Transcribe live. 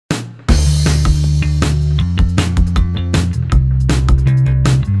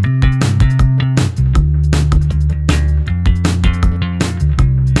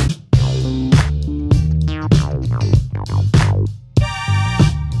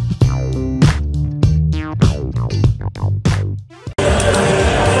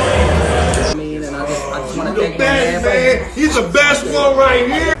right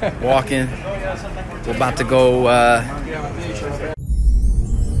here. Walking. We're about to go. I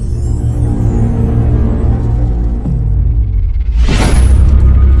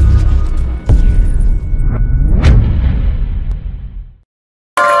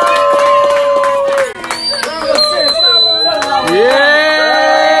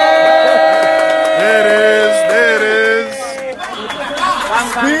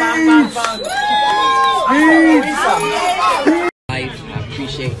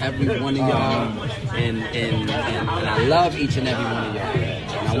appreciate every one of y'all, and I love each and every one of y'all.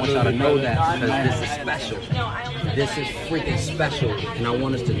 And I want y'all to know that, because this is special. This is freaking special, and I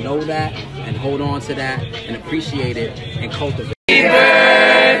want us to know that and hold on to that and appreciate it and cultivate. Happy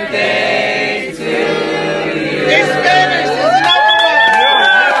birthday to you. This Spanish is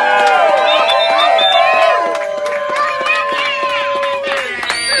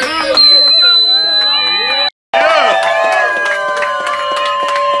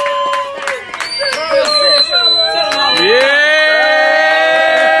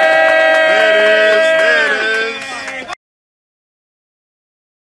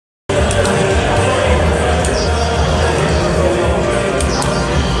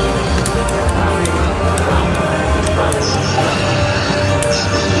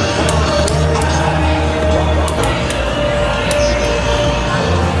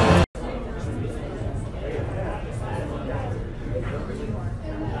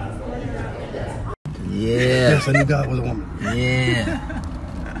Yes, I knew God was a woman. Yeah.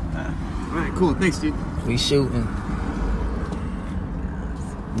 All right, cool. Thanks, dude. We shooting.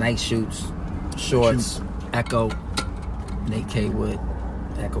 Night shoots. Shorts. Echo. Nate K. Wood.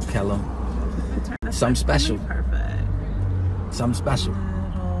 Echo Kellum. Something special. Perfect. Something special.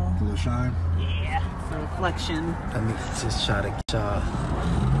 A little shine. Yeah. It's a reflection. Let me just try to get y'all.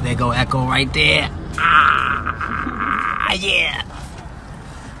 There go Echo right there. Ah, yeah.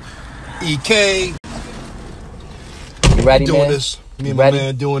 EK. You ready, doing man? this. Me and my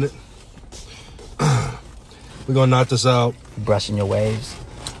man doing it. We're gonna knock this out. Brushing your waves.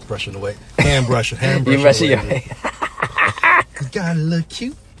 Brushing away. Hand brushing. Hand brushing. You brushing your waves. You gotta look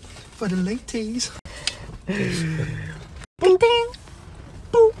cute for the ladies. Boop, ding.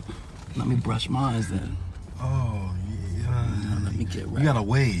 Boop. Let me brush mine then. Oh yeah. Let me get ready. You got a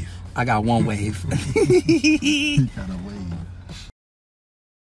wave. I got one wave. You got a wave.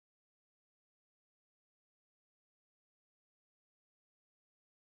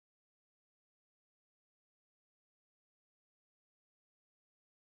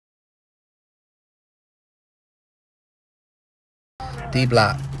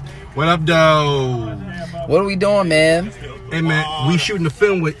 D-Block. What up, though? What are we doing, man? Hey, man, we shooting the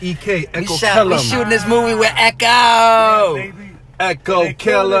film with EK, Echo We Kellum. shooting this movie with Echo. Echo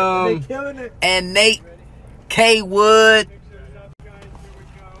Kellum. And Nate K. Wood.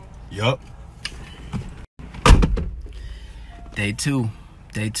 Yup. Day two,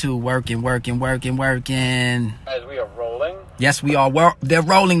 working. As we are rolling. Yes, we are. They're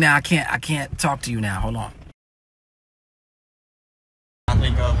rolling now. I can't talk to you now. Hold on. I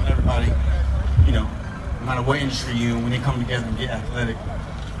think when everybody, you know, no matter what industry you're in, when they come together and get athletic,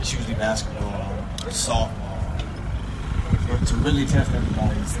 it's usually basketball, it's softball. But to really test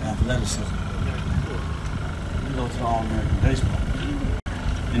everybody's athleticism, you go to the All-American baseball.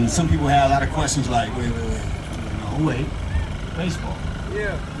 And some people have a lot of questions like, wait, baseball.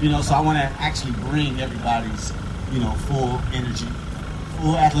 Yeah. You know, so I want to actually bring everybody's, you know, full energy,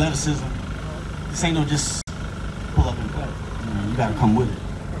 full athleticism. This ain't no just pull up and play. You gotta come with it.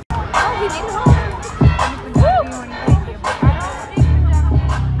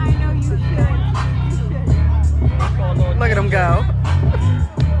 Look at him go.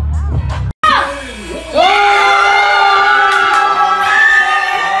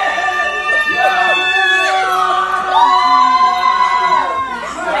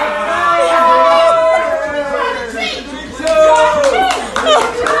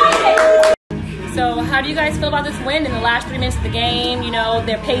 So how do you guys feel about this win in the last 3 minutes of the game? You know,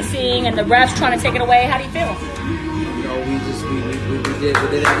 they're pacing and the refs trying to take it away. How do you feel? You know, we did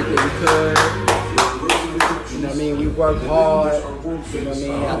everything we could. You know what I mean? We worked hard. You know what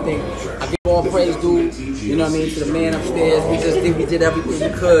I mean? I give all praise due, you know what I mean, to the man upstairs. We did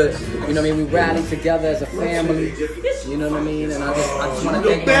everything we could. You know what I mean? We rallied together as a family. You know what I mean? And I just want to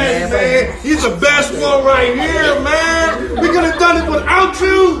thank my man. He's the best one right here, man. We could have done it without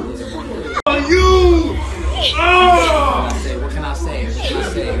you. You. Oh. What can I say? You know,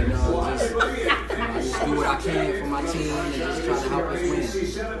 just do what I can for my team and just try to help us win.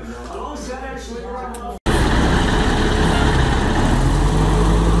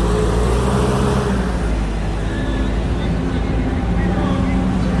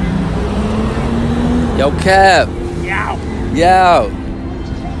 Kev. Yo.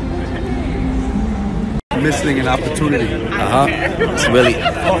 Missing an opportunity. It's really.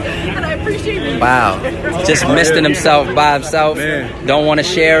 Wow. Just misting himself by himself. Man. Don't want to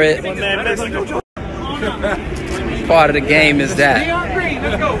share it. Part of the game is that.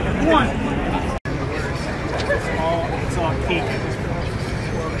 Let's go. One. It's all peak.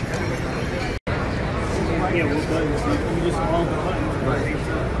 Yeah, we'll buttons. We just all the buttons. Right.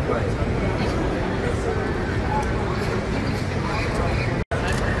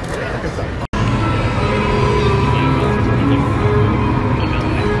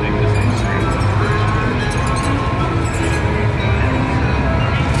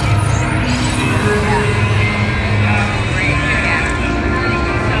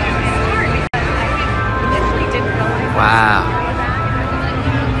 Wow.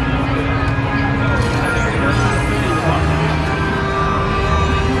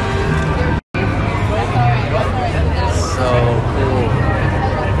 So cool.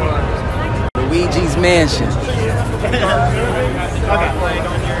 Luigi's Mansion.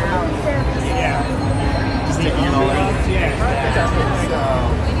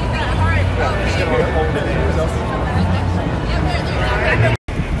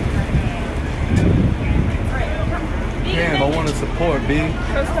 Damn, I want to support, B.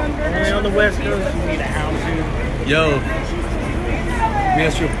 On the West Coast, you need a house. Yo. Let me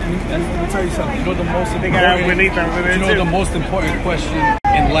ask you, let me tell you something. You know the most important question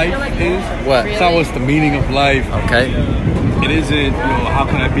in life is? What? It's not what's the meaning of life. Okay. It isn't, you know, how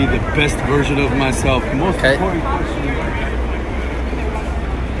can I be the best version of myself? The most important question.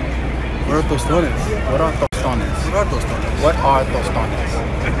 What are tostones? What are tostones? What are tostones? What are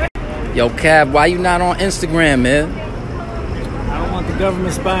tostones? Yo, Cab, why you not on Instagram, man? I don't want the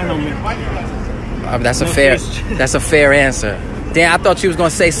government spying on me. That's a fair answer. Damn, I thought you was gonna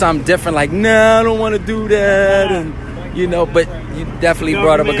say something different, like, nah, I don't want to do that, and you know. But you definitely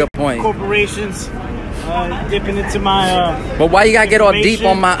brought up a good point. Corporations dipping into my. But why you gotta get all deep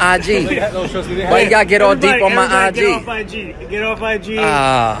on my IG? Why you gotta get all deep on my IG? Get off IG. Get off IG.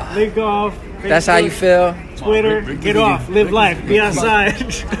 Ah, Link off. Facebook, that's how you feel. Twitter. Get off. Live life. Be outside.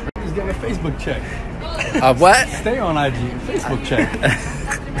 Just get a Facebook check. What? Stay on IG. Facebook check.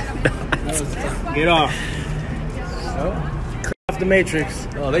 Get off. Off the Matrix.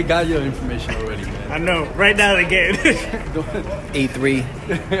 Oh, they got your information already, man. I know. Right now they get it. E3,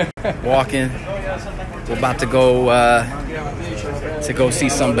 walking. We're about to go see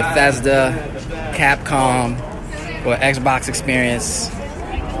some Bethesda, Capcom, or Xbox experience.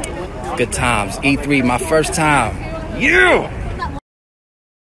 Good times. E3, my first time. Yeah.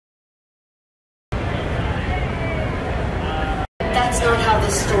 That's not how the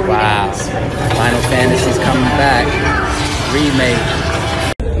story Wow. ends. Final Fantasy's coming back. Remake.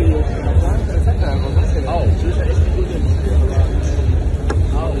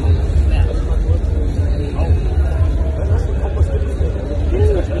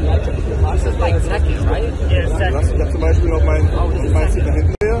 This is like seconds, right? Yeah, seconds. Ich habe zum Beispiel auch mein Ziel da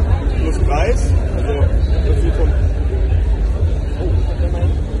hinten her, plus Preis, also das sieht vom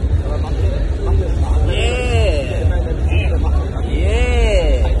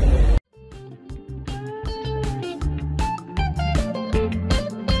Yeah.